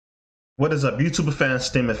What is up, YouTuber fans,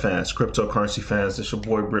 streaming fans, cryptocurrency fans? It's your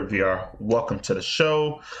boy Brit VR. Welcome to the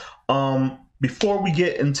show. Before we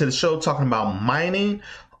get into the show talking about mining,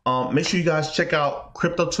 make sure you guys check out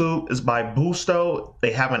CryptoTube. It's by Boosto.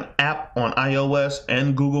 They have an app on iOS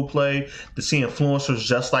and Google Play to see influencers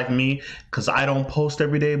just like me, because I don't post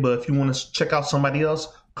every day. But if you want to check out somebody else,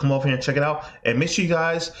 come over here and check it out. And make sure you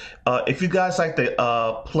guys, if you guys like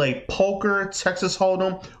to play poker, Texas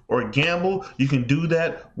Hold'em, or gamble, you can do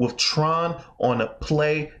that with Tron on the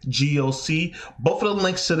Play GOC. Both of the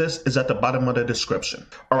links to this is at the bottom of the description.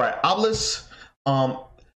 All right, Obelisk.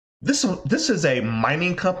 This is a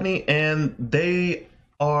mining company, and they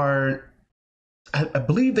are, I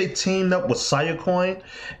believe they teamed up with Litecoin,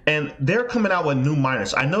 and they're coming out with new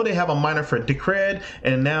miners. I know they have a miner for Decred,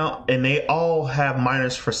 and they all have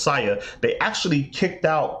miners for Saya. They actually kicked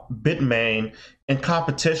out Bitmain in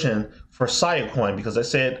competition for Litecoin because they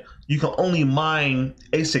said you can only mine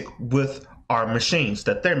ASIC with our machines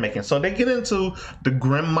that they're making. So they get into the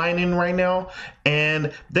Grim mining right now,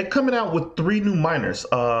 and they're coming out with 3 new miners: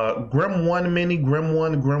 Grim 1 Mini, Grim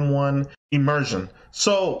 1 Immersion.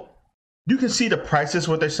 So you can see the prices,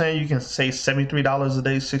 what they're saying. You can say $73 a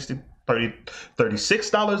day,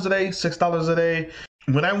 $36 a day, $6 a day.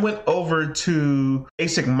 When I went over to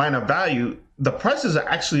ASIC miner value, the prices are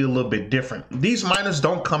actually a little bit different. These miners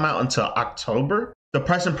don't come out until October. The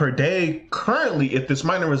pricing per day currently, if this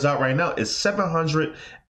miner is out right now, is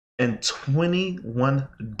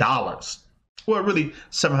 $721. Well, really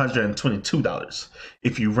 $722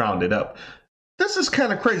 if you round it up. This is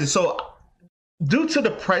kind of crazy. So due to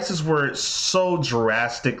the prices were so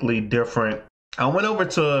drastically different, I went over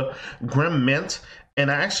to Grim Mint and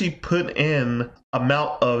I actually put in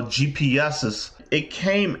amount of GPSs. It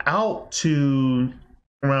came out to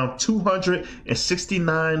around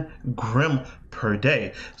 269 Grim per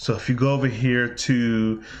day. So if you go over here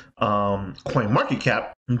to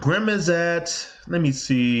CoinMarketCap, Grim is at, let me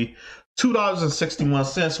see,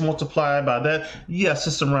 $2.61 multiplied by that. Yes,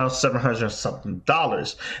 it's around $700 something.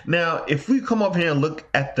 Now, if we come over here and look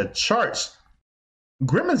at the charts,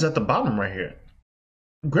 Grim is at the bottom right here.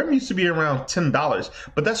 Grim used to be around $10,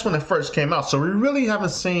 but that's when it first came out. So we really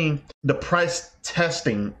haven't seen the price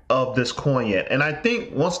testing of this coin yet. And I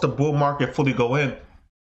think once the bull market fully go in,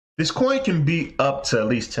 this coin can be up to at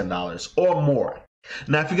least $10 or more.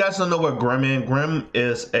 Now, if you guys don't know what Grim is, Grim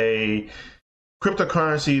is a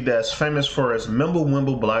cryptocurrency that's famous for its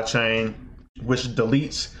Mimblewimble blockchain, which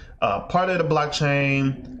deletes part of the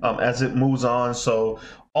blockchain as it moves on. So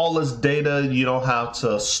all this data you don't have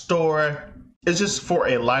to store. It's just for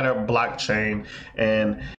a lighter blockchain,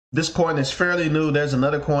 and this coin is fairly new. There's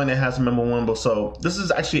another coin that has Mimblewimble, so this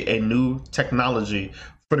is actually a new technology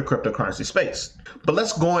for the cryptocurrency space. But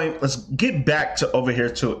let's get back to over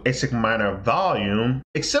here to ASIC miner volume.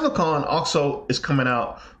 Silicon also is coming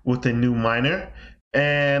out with a new miner,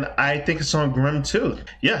 and I think it's on Grim too.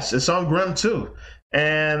 Yes, it's on Grim too.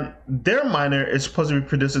 And their miner is supposed to be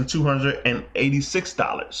producing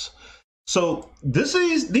 $286. So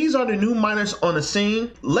these are the new miners on the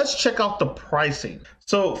scene. Let's check out the pricing.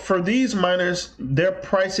 So for these miners, they're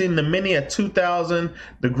pricing the mini at $2,000,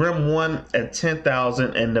 the Grim 1 at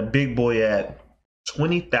 $10,000, and the big boy at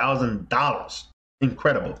 $20,000.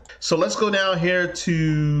 Incredible. So let's go down here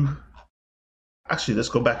to, actually, let's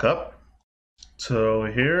go back up to over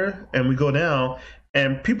here, and we go down.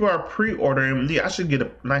 And people are pre-ordering. You actually get a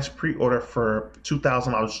nice pre-order for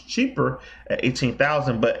 $2,000 cheaper at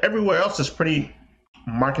 $18,000, but everywhere else is pretty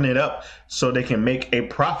marking it up so they can make a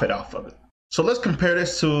profit off of it. So let's compare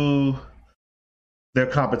this to their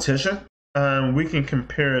competition. We can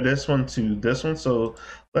compare this one to this one. So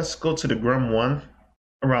let's go to the Grim 1,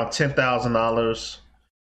 around $10,000.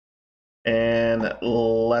 And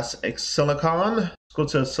let's Silicon. Let's go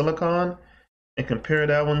to Silicon and compare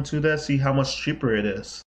that one to that, see how much cheaper it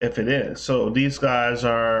is, if it is. So these guys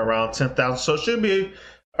are around $10,000, so it should be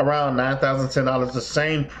around $9,000, $10, the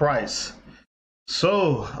same price.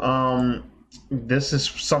 So this is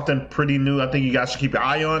something pretty new. I think you guys should keep your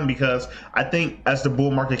eye on, because I think as the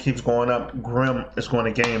bull market keeps going up, Grim is going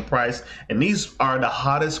to gain price, and these are the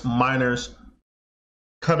hottest miners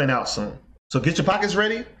coming out soon. So get your pockets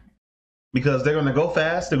ready, because they're going to go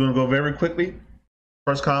fast. They're going to go very quickly.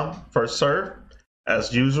 First come, first serve,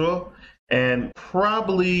 as usual. And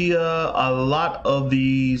probably a lot of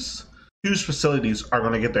these huge facilities are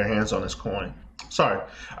going to get their hands on this coin. Are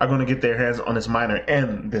going to get their hands on this miner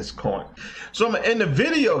and this coin. So I'm going to end the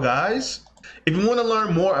video, guys. If you want to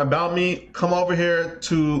learn more about me, come over here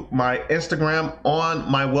to my Instagram on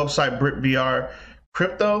my website, BritVR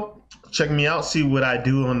Crypto. Check me out, see what I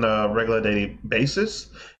do on a regular daily basis.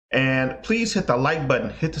 And please hit the like button,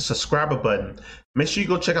 hit the subscriber button. Make sure you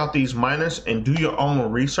go check out these miners and do your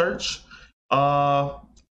own research.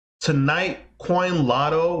 Tonight, Coin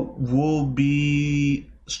Lotto will be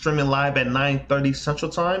streaming live at 9:30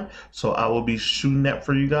 Central Time, so I will be shooting that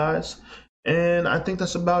for you guys. And I think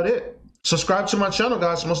that's about it. Subscribe to my channel,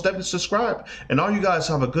 guys. Most definitely subscribe. And all you guys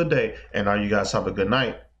have a good day, and all you guys have a good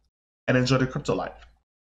night, and enjoy the crypto life.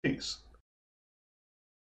 Peace.